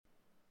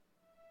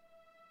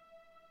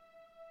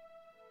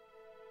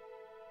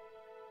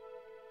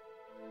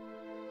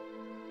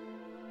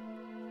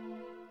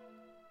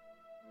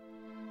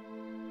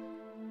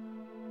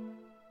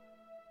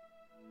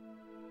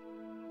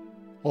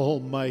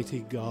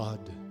Almighty God,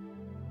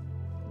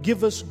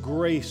 give us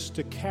grace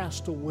to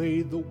cast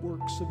away the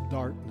works of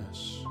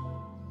darkness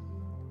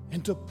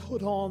and to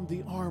put on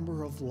the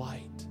armor of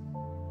light,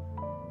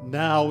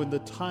 now in the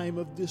time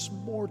of this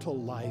mortal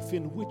life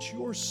in which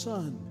your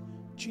Son,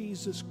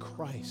 Jesus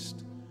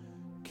Christ,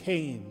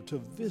 came to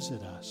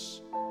visit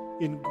us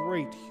in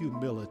great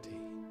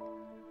humility,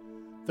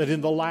 that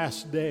in the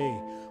last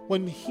day,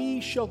 when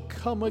he shall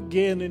come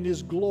again in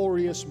his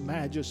glorious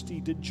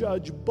majesty to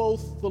judge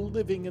both the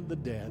living and the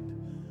dead,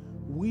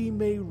 we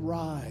may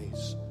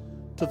rise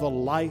to the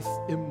life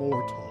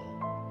immortal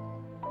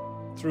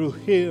through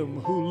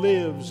him who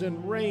lives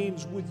and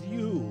reigns with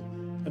you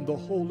and the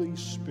Holy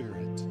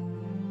Spirit,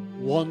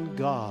 one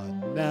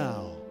God,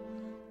 now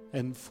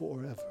and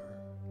forever.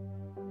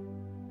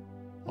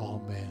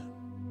 Amen.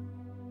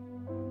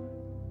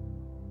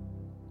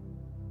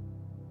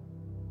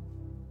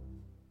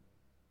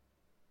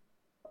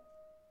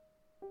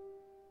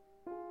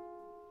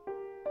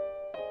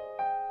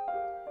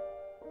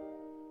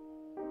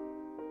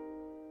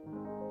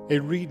 A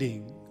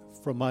reading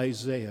from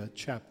Isaiah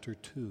chapter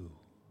 2.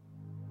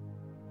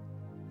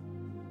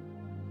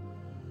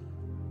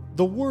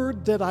 The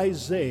word that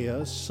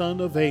Isaiah,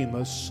 son of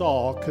Amos,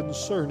 saw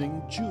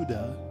concerning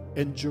Judah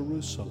and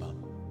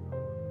Jerusalem.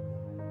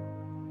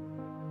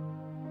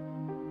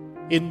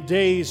 In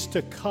days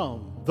to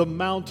come, the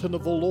mountain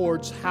of the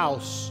Lord's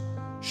house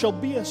shall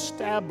be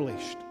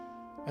established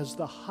as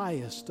the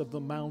highest of the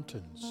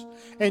mountains,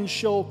 and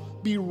shall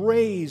be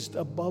raised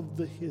above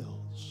the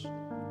hills.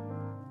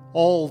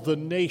 All the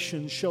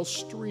nations shall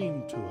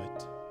stream to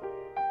it.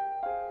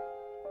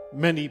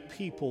 Many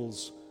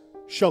peoples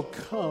shall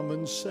come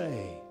and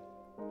say,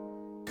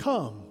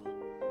 "Come,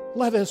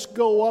 let us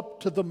go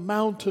up to the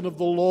mountain of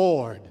the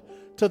Lord,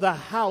 to the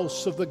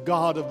house of the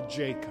God of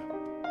Jacob,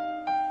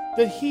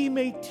 that he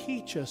may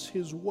teach us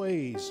his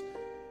ways,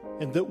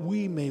 and that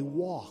we may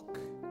walk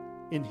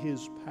in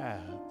his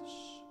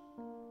paths.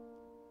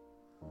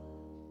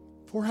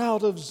 For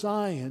out of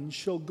Zion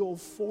shall go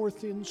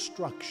forth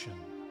instruction,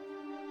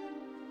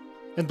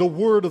 and the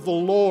word of the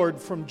Lord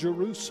from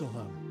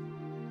Jerusalem.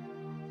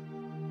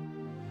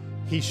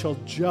 He shall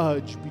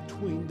judge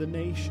between the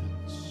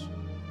nations,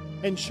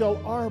 and shall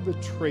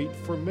arbitrate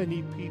for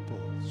many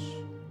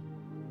peoples.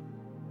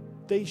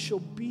 They shall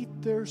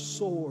beat their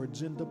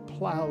swords into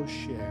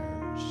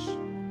plowshares,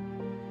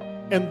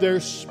 and their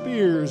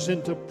spears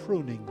into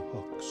pruning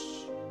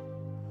hooks.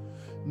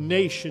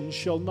 Nation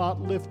shall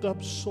not lift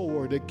up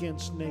sword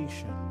against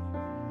nation,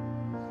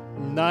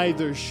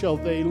 neither shall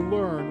they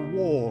learn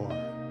war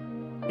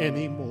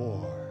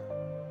anymore.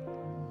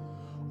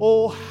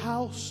 O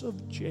house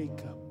of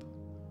Jacob,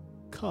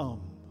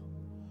 come,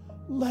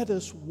 let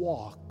us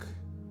walk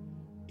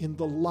in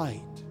the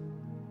light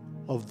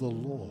of the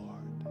Lord."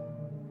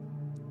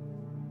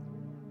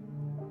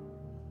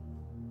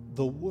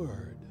 The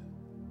word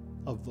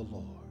of the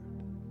Lord.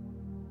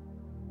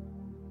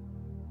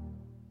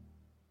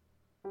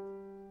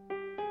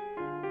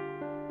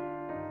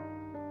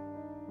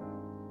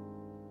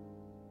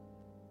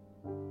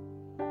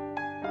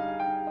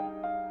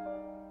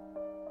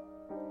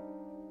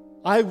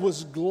 I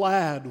was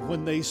glad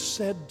when they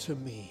said to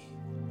me,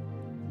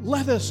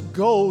 "Let us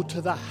go to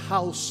the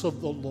house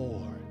of the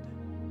Lord."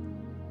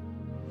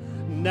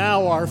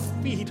 Now our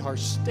feet are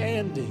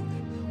standing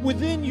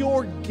within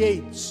your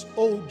gates,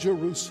 O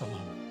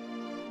Jerusalem.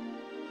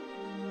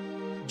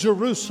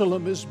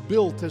 Jerusalem is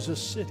built as a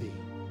city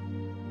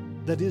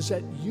that is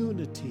at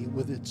unity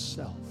with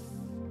itself,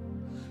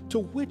 to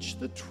which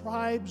the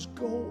tribes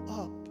go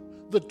up,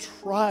 the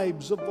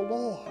tribes of the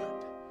Lord,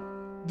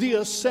 the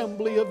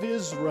assembly of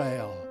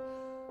Israel,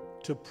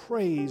 to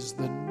praise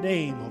the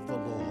name of the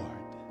Lord.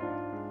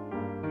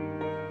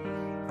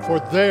 For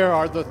there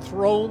are the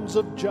thrones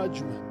of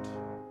judgment,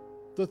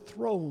 the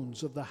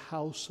thrones of the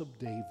house of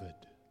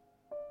David.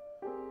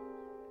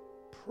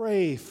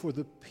 Pray for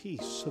the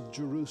peace of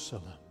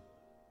Jerusalem.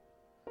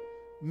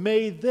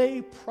 May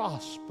they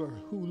prosper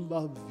who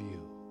love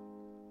you.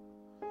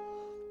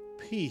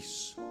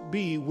 Peace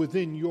be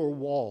within your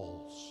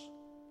walls,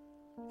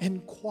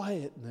 and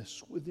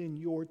quietness within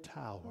your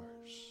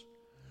towers.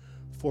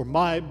 For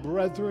my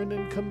brethren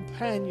and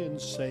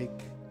companions'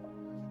 sake,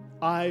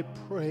 I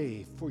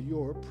pray for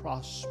your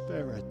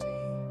prosperity.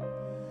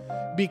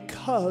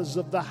 Because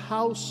of the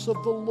house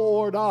of the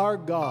Lord our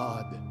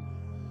God,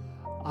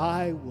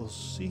 I will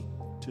seek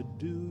to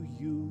do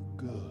you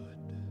good.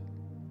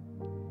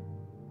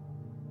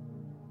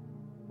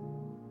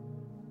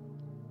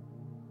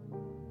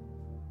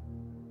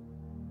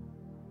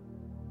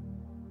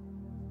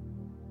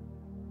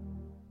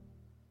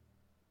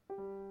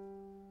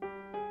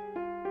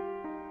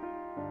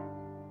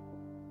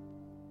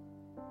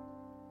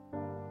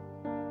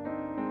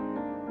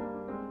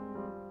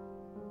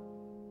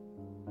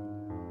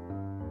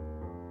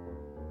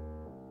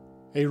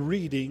 A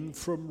reading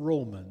from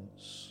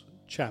Romans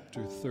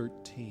chapter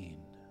 13.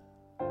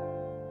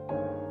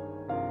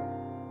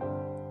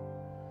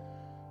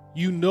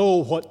 You know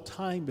what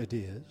time it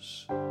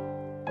is,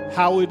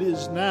 how it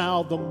is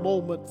now the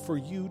moment for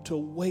you to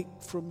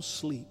wake from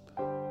sleep.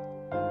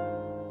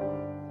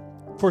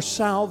 For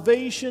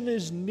salvation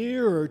is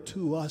nearer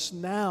to us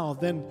now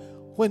than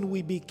when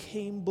we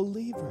became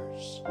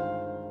believers.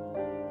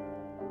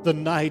 The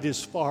night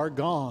is far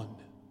gone.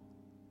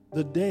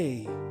 The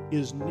day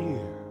is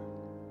near.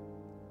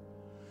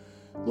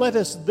 Let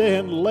us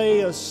then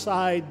lay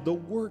aside the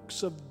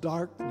works of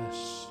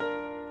darkness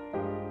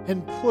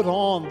and put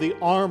on the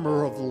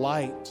armor of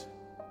light.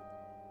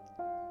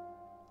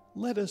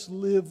 Let us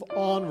live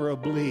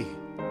honorably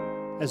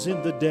as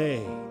in the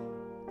day,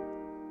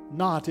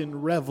 not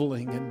in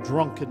reveling and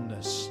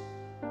drunkenness,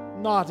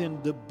 not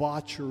in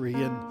debauchery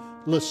and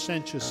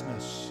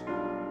licentiousness,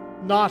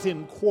 not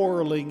in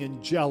quarreling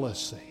and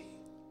jealousy.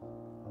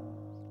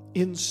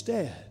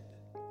 Instead,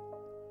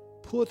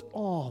 put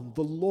on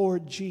the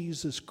Lord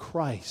Jesus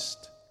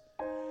Christ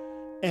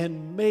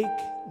and make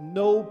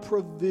no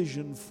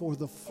provision for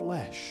the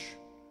flesh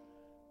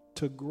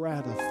to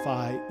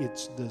gratify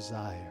its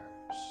desires.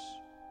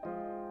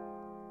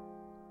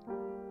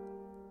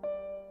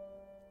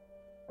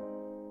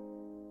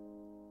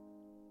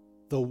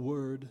 The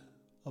word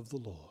of the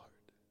Lord.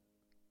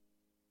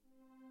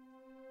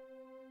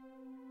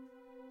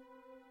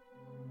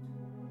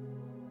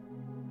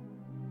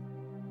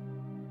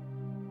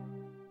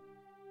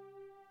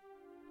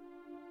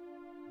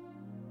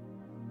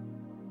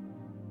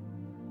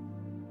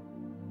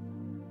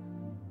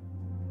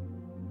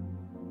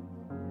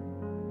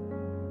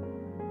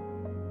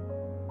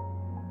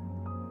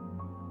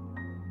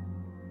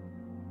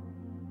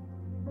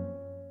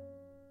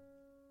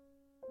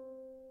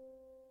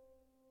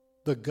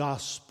 The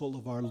Gospel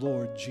of our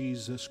Lord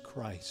Jesus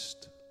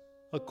Christ,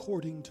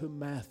 according to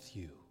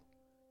Matthew,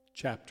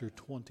 chapter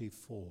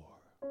 24.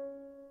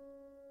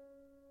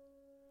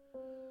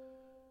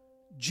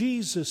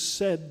 Jesus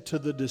said to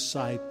the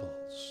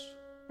disciples,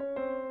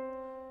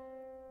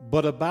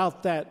 "But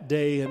about that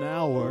day and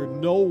hour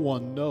no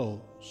one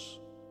knows,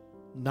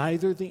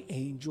 neither the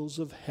angels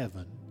of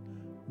heaven,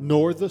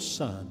 nor the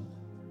Son,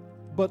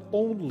 but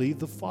only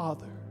the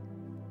Father.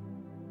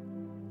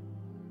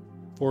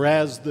 For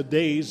as the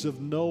days of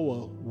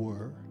Noah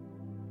were,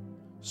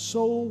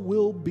 so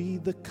will be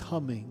the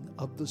coming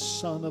of the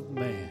Son of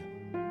Man.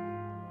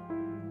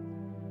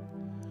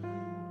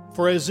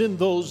 For as in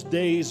those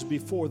days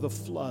before the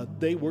flood,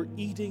 they were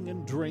eating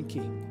and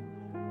drinking,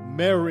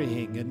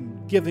 marrying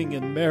and giving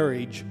in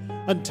marriage,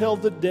 until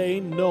the day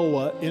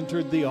Noah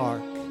entered the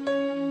ark.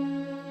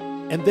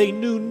 And they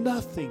knew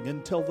nothing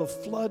until the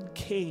flood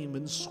came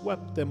and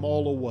swept them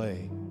all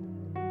away.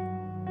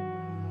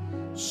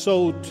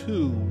 So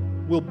too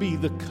will be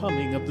the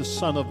coming of the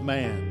Son of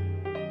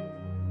Man.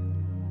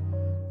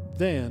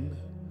 Then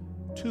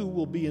two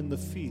will be in the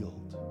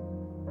field.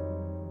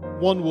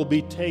 One will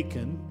be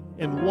taken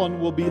and one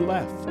will be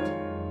left.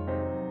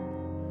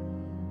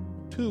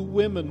 Two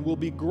women will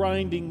be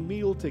grinding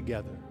meal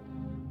together.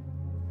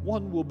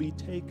 One will be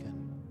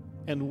taken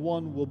and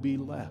one will be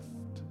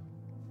left.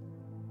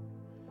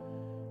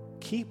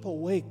 Keep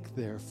awake,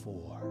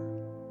 therefore,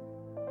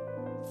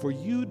 for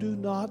you do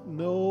not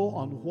know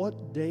on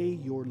what day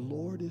your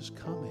Lord is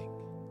coming.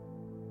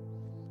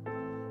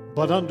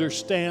 But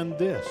understand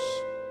this,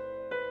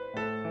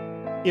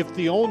 if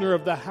the owner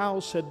of the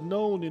house had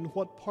known in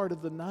what part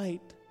of the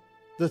night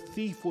the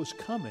thief was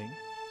coming,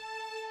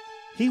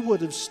 he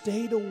would have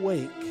stayed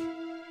awake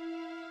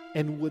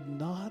and would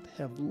not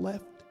have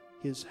left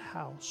his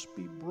house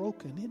be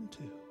broken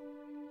into.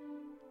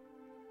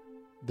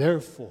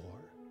 Therefore,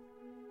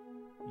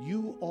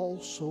 you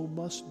also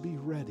must be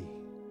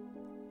ready,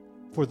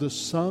 for the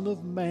Son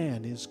of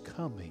Man is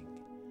coming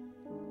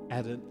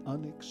at an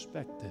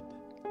unexpected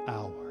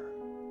hour."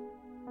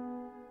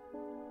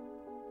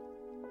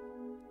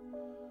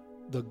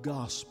 The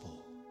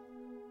Gospel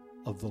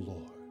of the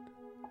Lord.